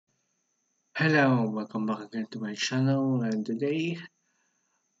Hello, welcome back again to my channel. And today,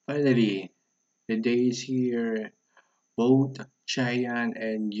 finally, the day is here. Both Chaeyeon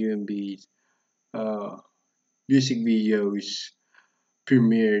and UMB's uh, music videos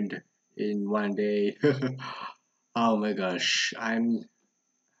premiered in one day. Oh my gosh, I'm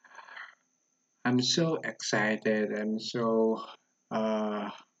so excited. I'm uh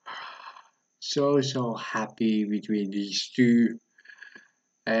so happy between these two.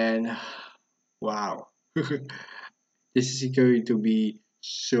 And wow, this is going to be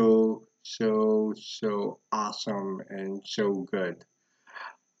so awesome and so good.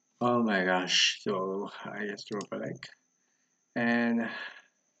 Oh my gosh. So I just drop a like and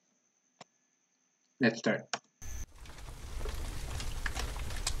let's start.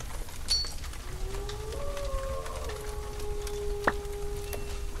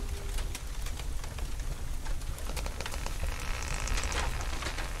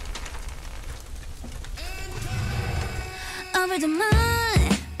 Over the moon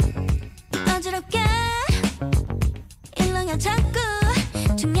어지럽게 일렁여 자꾸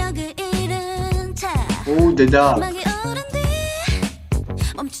중력을 잃은 채 Oh, the dog. 막이 오른 뒤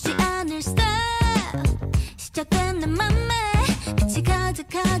멈추지 않을 style 시작된 내 맘에 빛이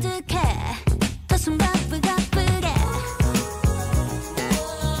가득해 더 숨가쁘게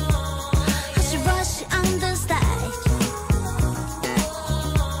Hush rush on the stage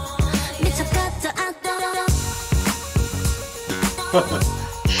미쳐갔다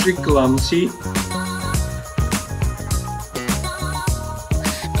She clumsy.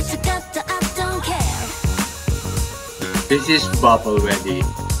 This is Bob already.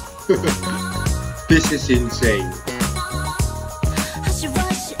 This is insane.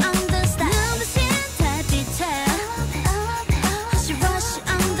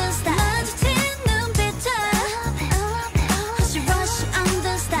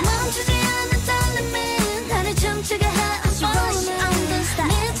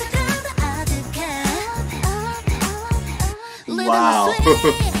 Wow.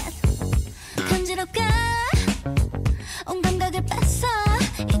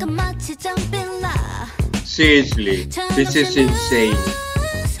 Seriously, this is insane.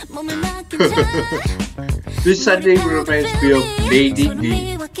 This Sunday reminds me of Lady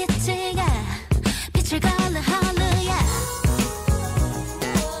Lee.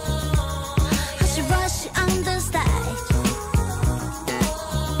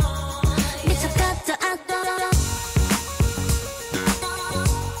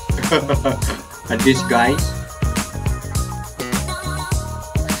 And this guy.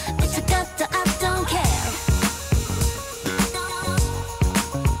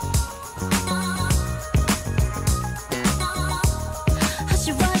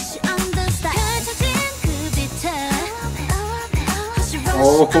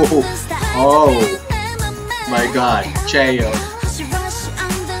 Oh my God, Chaeyeon,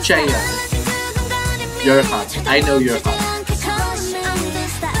 you're hot. I know you're hot.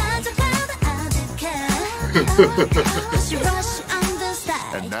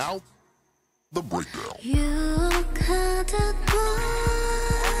 And now, the breakdown.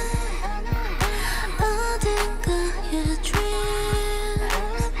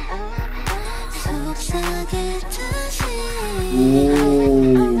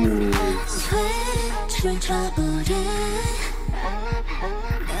 Ooh.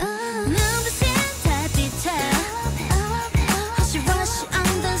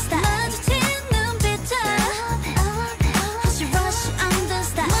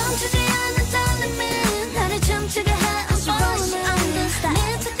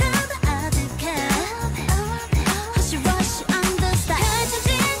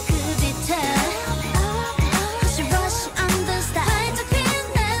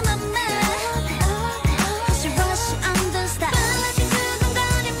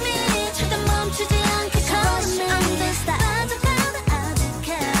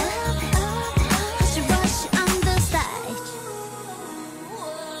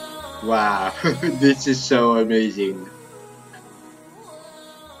 Wow, this is so amazing.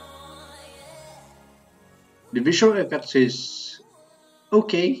 The visual effects is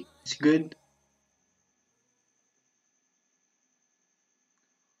okay, it's good.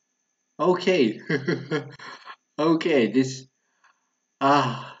 Okay. Okay,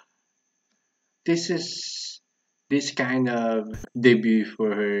 ah this is this kind of debut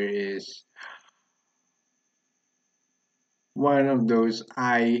for her is one of those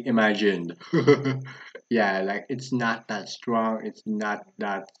I imagined. Yeah, like it's not that strong, it's not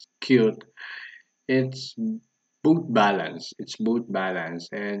that cute. It's both balance. It's both balance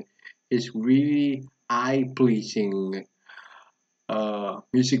and it's really eye pleasing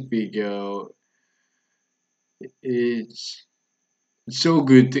music video is so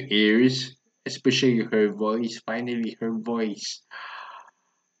good to ears, especially her voice. Finally, her voice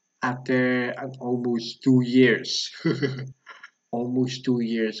after almost 2 years, almost 2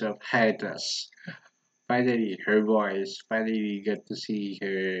 years of hiatus. Finally, her voice. Finally, get to see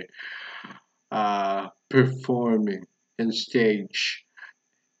her performing on stage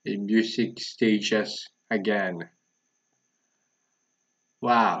in music stages again.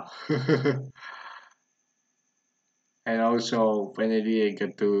 Wow. And also, finally, I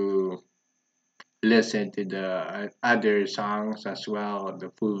get to listen to the other songs as well,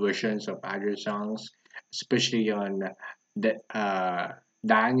 the full versions of other songs, especially on the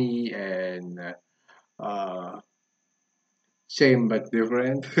Danny and same but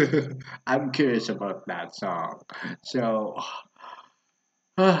different. I'm curious about that song. So,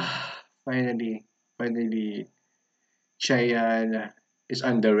 finally, finally, Chaeyeon is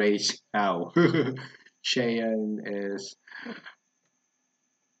on the race now. Chaeyeon is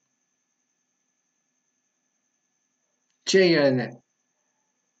Chaeyeon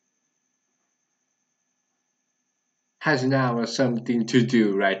has now something to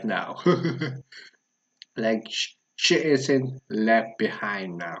do right now. Like she isn't left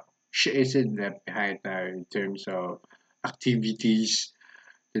behind now. She isn't left behind now in terms of activities,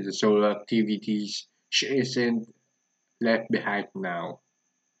 the solo activities. She isn't left behind now.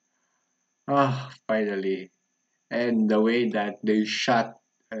 Ah, finally. And the way that they shot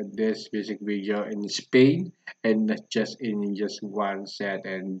this music video in Spain and not just in just one set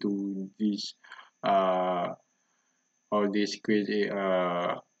and do these uh all these crazy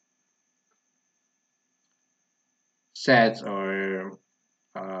sets or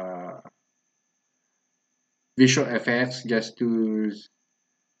uh visual effects just to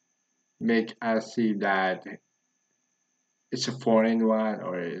make us see that it's a foreign one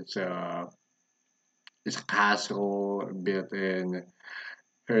or it's a castle built in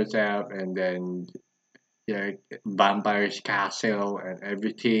herself and then yeah, vampire's castle and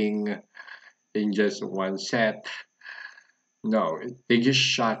everything in just one set. No, they just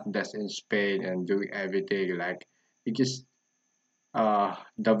shot this in Spain and doing everything like it just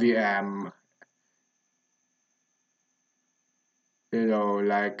WM,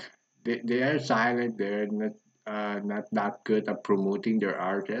 like they are silent, they're not that good at promoting their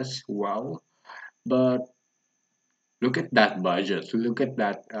artists well. But look at that budget, look at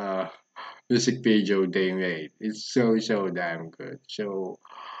that music video they made. It's so damn good. So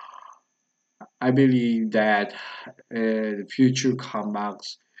I believe that future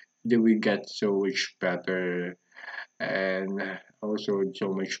comebacks they will get so much better and also so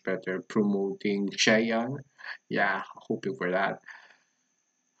much better promoting Chaeyoung. Yeah, hoping for that.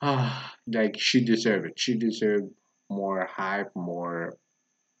 Like she deserved it. She deserved more hype, more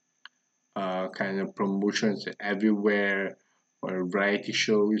kind of promotions everywhere, or variety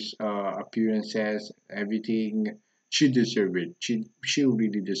shows appearances, everything. She deserved it. She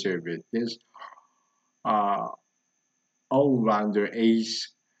really deserved it. This uh, all rounder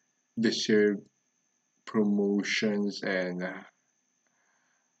ace deserve promotions and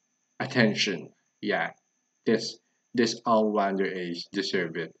attention. Yeah, this this all rounder ace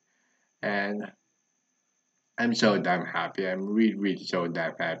deserve it, and I'm so damn happy. I'm really so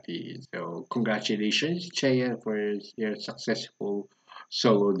damn happy. So congratulations, Chaya, for your successful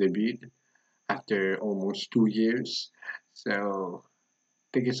solo debut after almost 2 years. So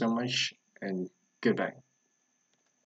thank you so much and goodbye.